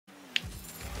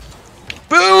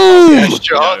Yes,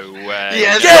 Josh. No way.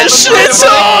 Yes, Get shit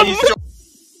on!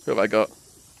 Who have I got?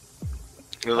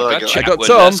 I got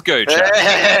Tom. Let's go, Chattwood.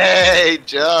 Hey,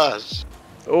 Josh.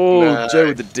 Oh, No. Joe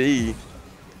with the D.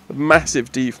 A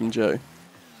massive D from Joe.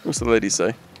 What's the lady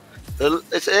say?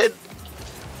 It's in.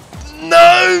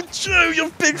 No, Joe,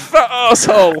 you big fat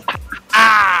asshole!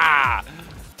 Ah!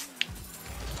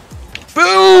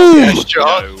 Boom! Yes,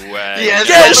 Josh. No way. Yes,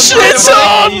 Get shit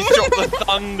on! He's dropped the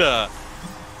thunder.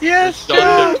 Yes, Thunder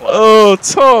Josh. clap. Oh,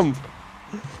 Tom!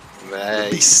 Mate.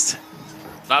 Beast.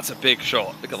 That's a big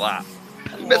shot. Look at that.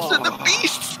 Mr. the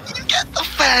Beast, you get the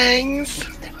fangs.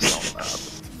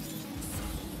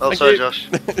 Oh, Thank sorry, you. Josh.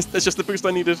 That's just the boost I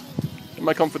needed. In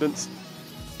my confidence.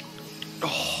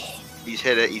 Oh. He's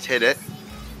hit it. He's hit it.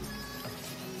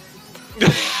 Did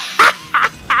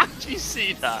you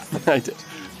see that? I did.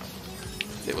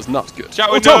 It was not good.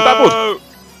 Chattwood, Oh, Tom, backward! no!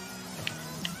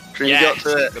 Creamy got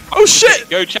to it. Oh, shit!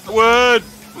 Go, Chattwood!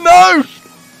 No!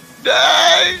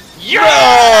 No!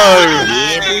 Yes!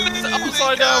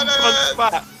 Upside down, front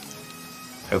back.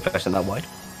 Who pressing that wide?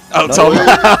 Oh, No. Tom!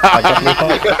 I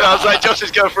definitely can't. I was like, Josh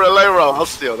is going for a low roll. I'll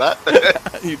steal that.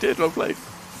 You did, well played.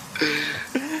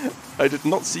 I did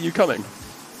not see you coming.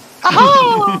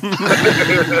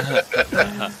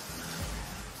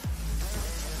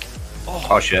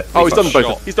 Oh shit. Oh, he's done Shot,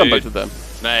 both. He's done dude. both of them.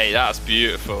 Mate, that's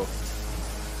beautiful.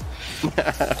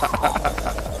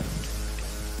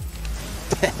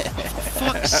 For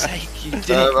fuck's sake, you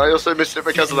did. I also missed it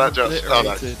because of that, Josh. Oh,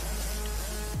 no.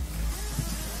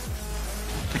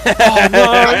 Oh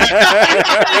no!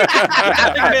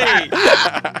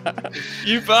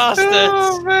 You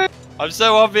bastards! I'm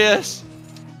so obvious.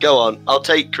 Go on. I'll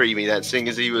take Creamy then, seeing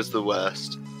as he was the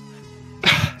worst.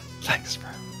 Thanks, bro.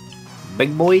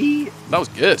 Big boy. That was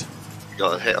good. You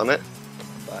got a hit on it.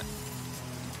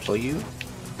 So you?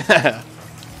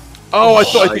 Oh, I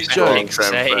thought I nice beat Joe. one.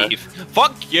 Save.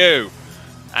 Fuck you!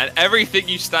 And everything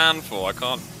you stand for, I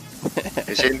can't.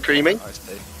 It's in Creamy. I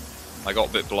see. I got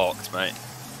a bit blocked, mate.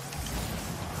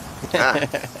 Ah.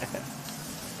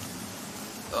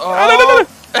 Oh,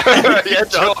 Yeah,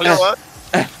 Josh, go on.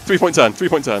 3 point turn, 3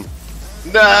 point turn.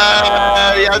 No,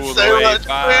 he had All the so way much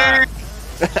back. food.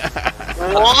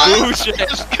 What? Bullshit.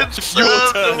 Just Your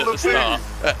conserved turn all at the the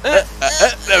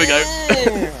start. There we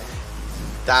go.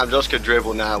 Damn, Josh can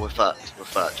dribble now. We're fucked. We're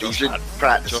fucked. He Josh should had-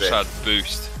 practice Josh it. had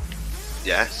boost.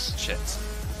 Yes. Shit.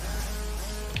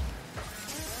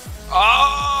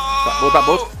 Oh!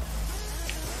 Backboard.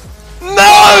 No!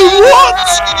 What?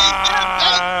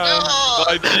 Ah,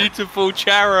 my beautiful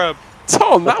cherub.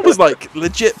 Tom, that was like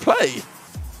legit play.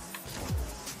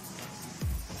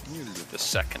 You lived a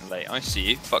second late. I see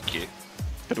you. Fuck you.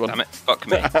 Good one. Damn it. Fuck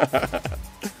me.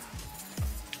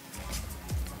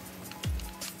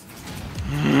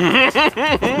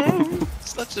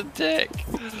 Such a dick.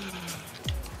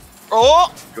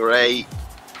 Oh! Great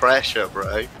pressure,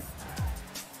 bro.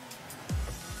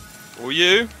 Or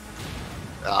you?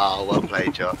 Oh, well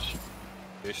played, Josh.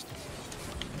 Boost.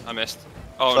 I missed.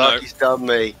 Oh Fuck, no. he's done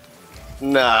me.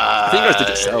 No. I think you guys did it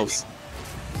yourselves.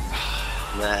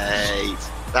 Mate,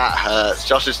 that hurts.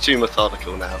 Josh is too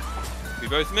methodical now. We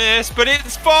both missed, but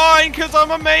it's fine because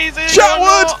I'm amazing.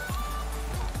 Chattwood!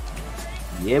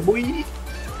 Yeah, boy.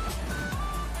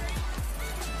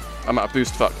 I'm out of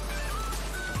boost, fuck.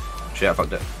 Shit, I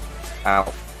fucked it.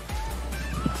 Ow.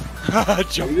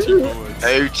 Jump too forward.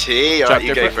 OT, alright,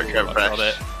 you go go for for it. a go Got press.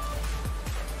 it.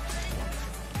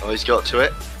 Oh, he's got to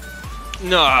it.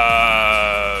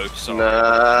 No. Sorry.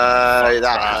 No,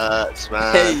 that hurts,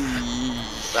 man. Hey.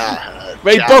 That hurts.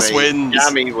 Ray Boss wins.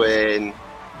 Jammy win.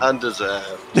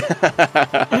 Undeserved.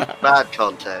 Bad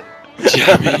content.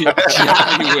 Jammy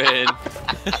win.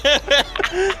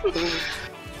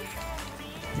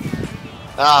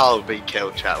 I'll be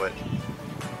killed, Chattwood.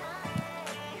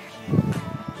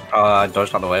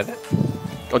 Dodged out the way of it.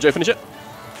 Go on, Joe, finish it.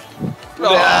 No,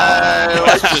 I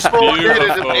That's just just thought it was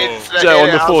a beautiful. bit Joe, on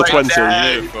the I was like, 420.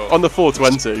 no. Beautiful. On the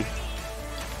 420.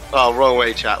 Oh, wrong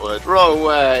way, Chattwood. Wrong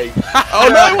way. Oh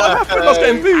no, what happened? I was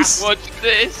getting boost. Watch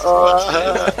this.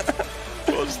 Oh,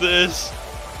 What's this?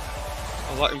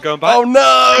 I like him going back. Oh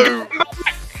no!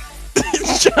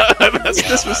 Joe, that's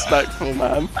disrespectful,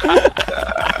 man.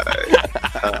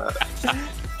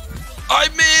 I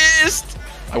missed.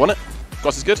 I won it.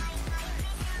 Gloss is good.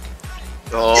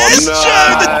 oh Yes, no.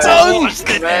 Joe, the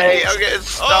dunk! Mate, I'm getting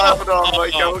starved on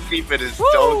my Oh. goalkeeper is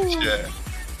dog shit.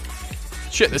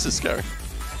 Shit, this is scary.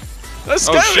 That's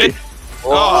Oh, scary. shit. Oh,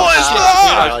 what is I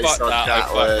nice fucked on that.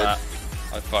 Chattwood.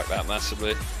 I fucked that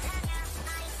massively.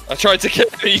 I tried to kill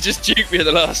him, he just juked me at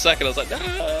the last second. I was like, no.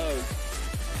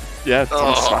 Yeah,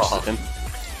 Tom Oh. smashed it in.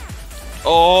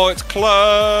 Oh, it's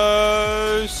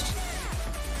closed.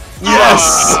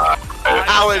 Yes!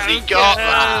 How has he got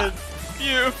that?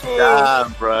 Beautiful.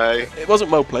 Damn, bro. It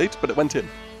wasn't well played, but it went in.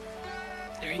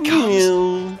 Here he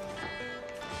comes.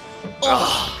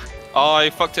 Oh, he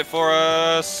fucked it for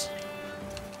us.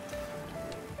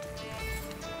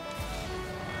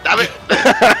 Damn it.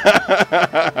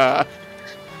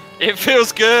 It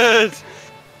feels good.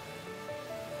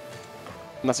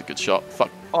 And that's a good shot. Fuck.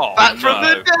 Oh, Back from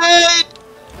the dead.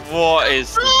 What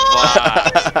is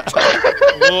that?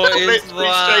 What is Literally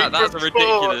that? straight That's from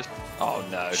ridiculous. Oh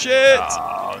no. Shit!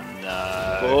 Oh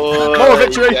no. Oh, More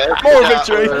victory! yes, More yeah.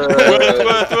 victory!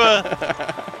 Worth.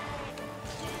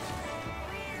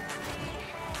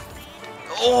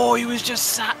 Oh, he was just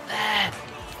sat there.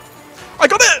 I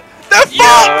got it! They're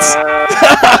fucked!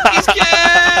 These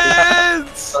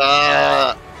kids!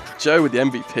 Joe with the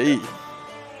MVP.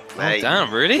 Mate.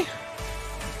 Damn, really?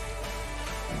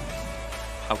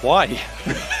 Why?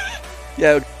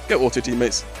 Yeah, get water,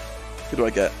 teammates. Who do I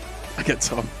get? I get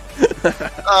Tom.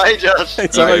 I just.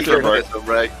 It's No, okay, you can bro. get some,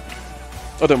 Ray.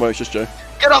 Oh, don't worry, it's just Joe.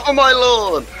 Get off of my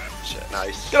lawn! Shit,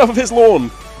 nice. Get off of his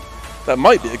lawn! That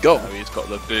might be a goal. Oh, he's got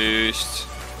the boost.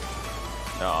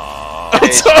 No. Oh,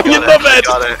 Tom, you love it!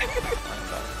 Got it.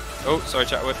 Oh, sorry,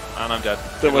 Chattwood. And I'm dead.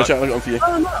 Don't worry, chat, I got one for you.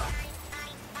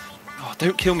 Oh,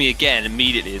 don't kill me again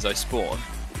immediately as I spawn.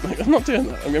 I'm not doing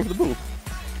that, I'm going for the ball.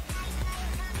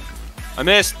 I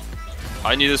missed.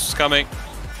 I knew this was coming.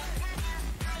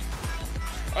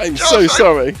 I'm so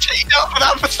sorry. Cheated up for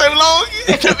that for so long!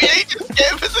 It took me ages to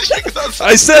get in position because I'm so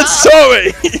I said bad.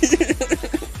 sorry!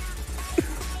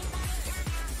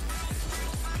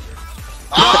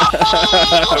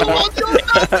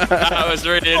 That was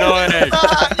really annoying.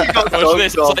 You got Watch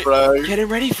this. dunked on, It's like, bro. getting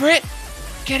ready for it.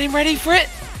 Getting ready for it.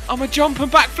 I'm a jump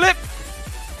and backflip.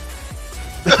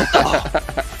 Oh,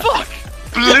 fuck.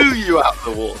 Blew you out of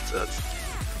the water.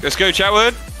 Let's go,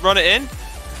 Chattwood. Run it in.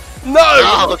 No!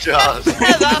 Oh, just.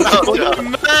 That's my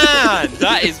man.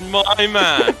 That is my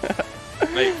man.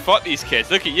 Mate, fuck these kids.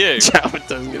 Look at you. Chapman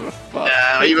doesn't give a fuck.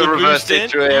 Yeah, Take even the reversed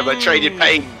boost in. into him. I traded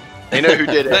paint. They know who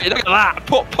did Look it. at that.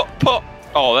 Pop, pop, pop.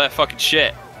 Oh, they're fucking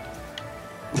shit.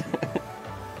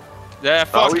 They're Oh,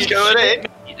 fucking he's going shit.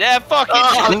 in. They're fucking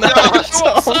Oh, shit. no,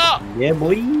 What's Tom. up? Yeah,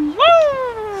 boy. Woo!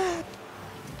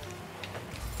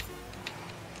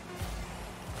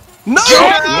 No!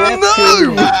 Yeah,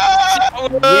 No!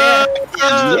 Yeah.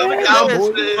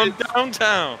 From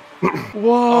downtown.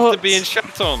 What? After being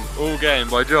shat on all game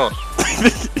by Josh.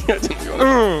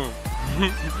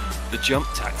 The jump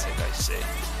tactic, I see.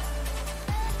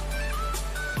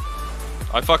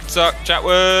 I fucking suck,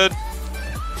 Chattwood.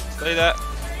 Stay there.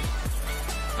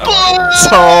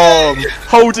 Tom!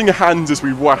 Holding hands as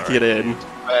we whack it in.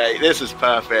 Hey, this is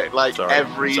perfect. Like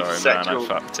every man, I sexual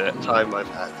fucked it. time I've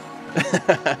had.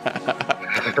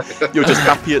 You're just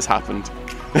happy it's happened.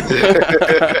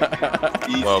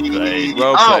 Well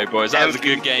played, boys. That was a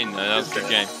good game, though. That was a good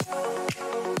game.